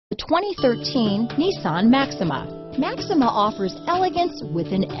The 2013 Nissan Maxima. Maxima offers elegance with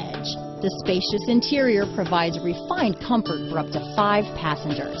an edge. The spacious interior provides refined comfort for up to 5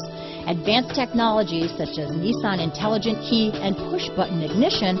 passengers. Advanced technologies such as Nissan Intelligent Key and push-button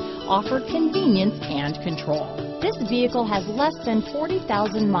ignition offer convenience and control. This vehicle has less than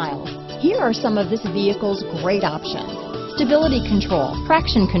 40,000 miles. Here are some of this vehicle's great options: stability control,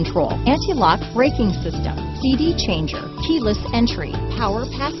 traction control, anti-lock braking system, CD changer, keyless entry, power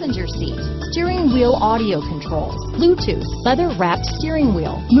passenger seat, steering wheel audio controls, Bluetooth, leather-wrapped steering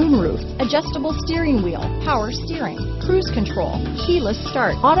wheel, moonroof, adjustable steering wheel, power steering, cruise control, keyless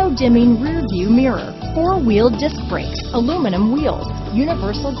start, auto-dimming rear view mirror, 4-wheel disc brakes, aluminum wheels,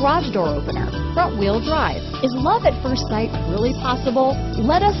 universal garage door opener, front-wheel drive. Is love at first sight really possible?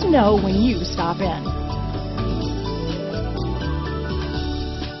 Let us know when you stop in.